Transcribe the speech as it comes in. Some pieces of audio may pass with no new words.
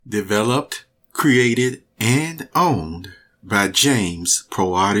Developed, created, and owned by James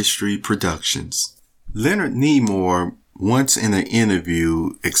Pro Artistry Productions. Leonard Nimoy once in an interview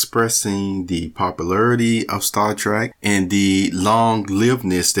expressing the popularity of Star Trek and the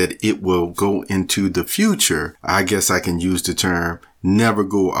long-livedness that it will go into the future. I guess I can use the term never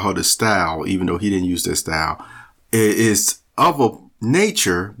go out of style, even though he didn't use that style. It is of a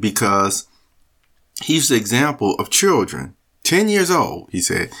nature because he's the example of children. 10 years old, he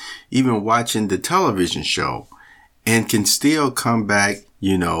said, even watching the television show and can still come back,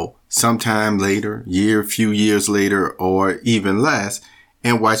 sometime later, few years later, or even less,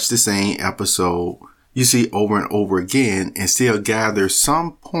 and watch the same episode, over and over again and still gather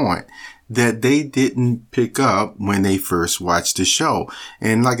some point that they didn't pick up when they first watched the show.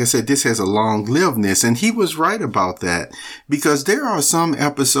 And like I said, this has a long-livedness, and he was right about that because there are some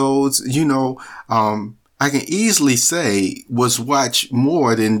episodes, I can easily say was watched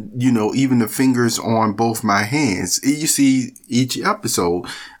more than, even the fingers on both my hands. You see each episode,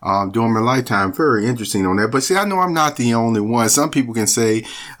 during my lifetime, very interesting on that. But see, I know I'm not the only one. Some people can say,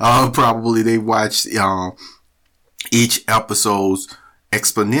 probably they watched, each episode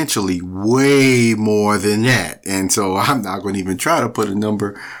exponentially way more than that. And so I'm not going to even try to put a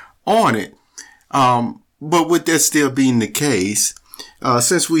number on it. But with that still being the case,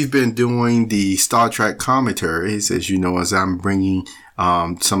 since we've been doing the Star Trek commentaries, as you know, as I'm bringing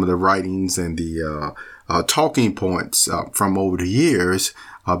some of the writings and the talking points from over the years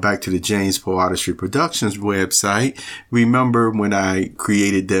back to the James Pro Artistry Productions website, remember when I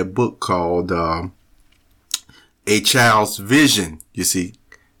created that book called A Child's Vision,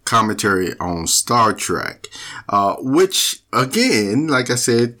 commentary on Star Trek, which, again, like I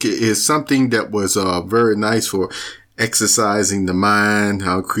said, is something that was very nice for exercising the mind,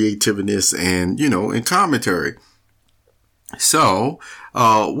 creativeness, and, and commentary. So,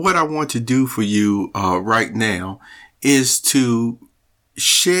 what I want to do for you, right now is to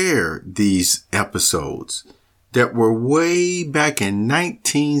share these episodes that were way back in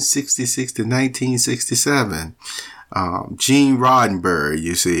 1966 to 1967. Gene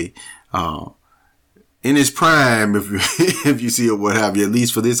Roddenberry, in his prime, if you see or what have you, at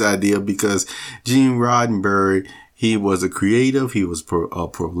least for this idea, because Gene Roddenberry, he was a creative. He was a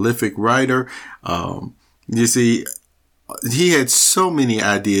prolific writer. He had so many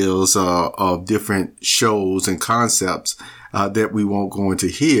ideas of different shows and concepts that we won't go into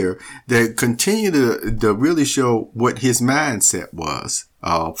here that continue to really show what his mindset was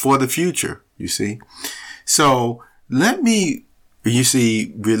for the future, So let me,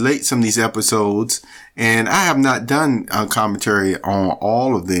 relate some of these episodes. And I have not done a commentary on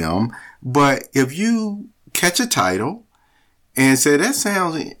all of them, but if you catch a title and say, that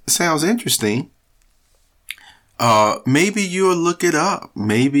sounds interesting. Maybe you'll look it up.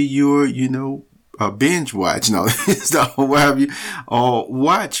 Maybe you're, binge watch. No, what have you, or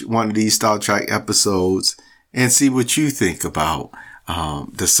watch one of these Star Trek episodes and see what you think about,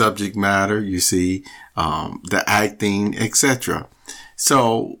 the subject matter, the acting, etc.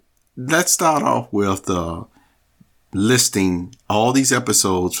 So let's start off with, listing all these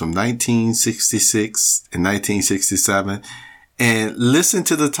episodes from 1966 and 1967 and listen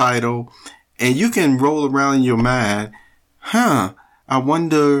to the title, and you can roll around in your mind, I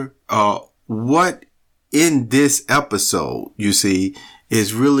wonder what in this episode,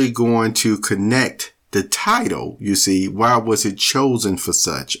 is really going to connect the title, why was it chosen for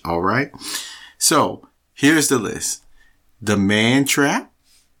such, all right? So here's the list. The Man Trap,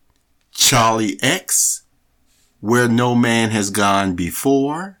 Charlie X, Where No Man Has Gone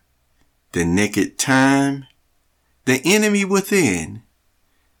Before, The Naked Time, The Enemy Within,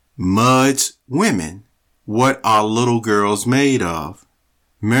 Mud's Women, What Are Little Girls Made Of,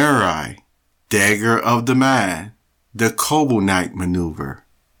 Mirai, Dagger of the Mind, The Cobalt Maneuver,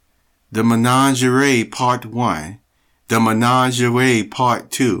 The Menagerie Part 1, The Menagerie Part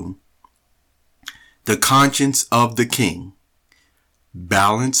 2, The Conscience of the King,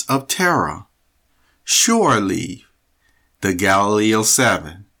 Balance of Terror, Shore Leave, The Galileo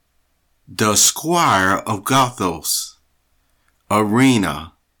 7, The Squire of Gothos,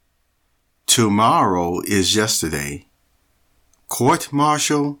 Arena, Tomorrow is Yesterday, Court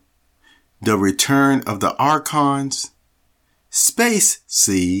Martial, The Return of the Archons, Space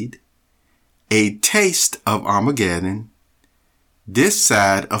Seed, A Taste of Armageddon, This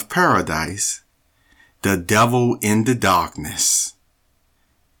Side of Paradise, The Devil in the Darkness,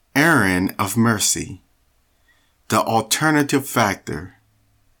 Errand of Mercy, The Alternative Factor,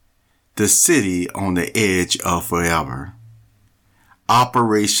 The City on the Edge of Forever,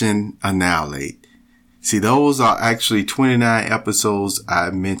 Operation Annihilate, See, those are actually 29 episodes I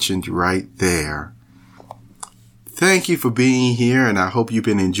mentioned right there. Thank you for being here, and I hope you've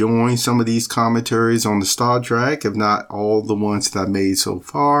been enjoying some of these commentaries on the Star Trek, if not all the ones that I made so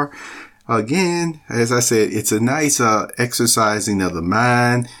far. Again, as I said, it's a nice exercising of the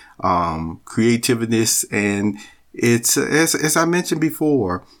mind, creativeness, and it's, as I mentioned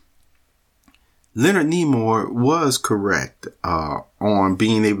before, Leonard Nimoy was correct on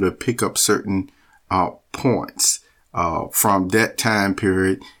being able to pick up certain points from that time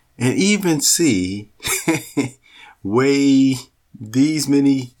period, and even see way these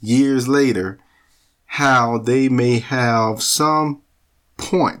many years later how they may have some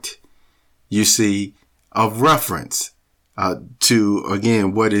point, you see, of reference to,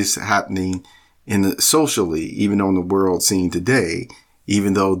 again, what is happening socially, even on the world scene today,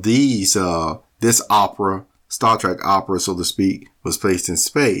 even though this opera, Star Trek opera, so to speak, was placed in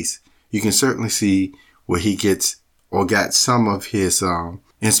space. You can certainly see where he gets or got some of his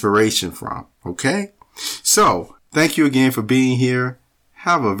inspiration from. Okay? So, thank you again for being here.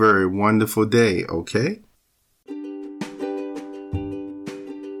 Have a very wonderful day, okay?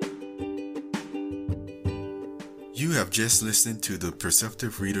 You have just listened to the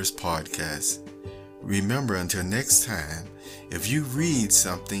Perceptive Readers Podcast. Remember, until next time, if you read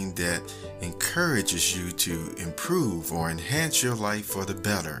something that encourages you to improve or enhance your life for the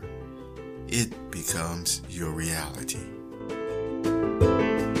better, it becomes your reality.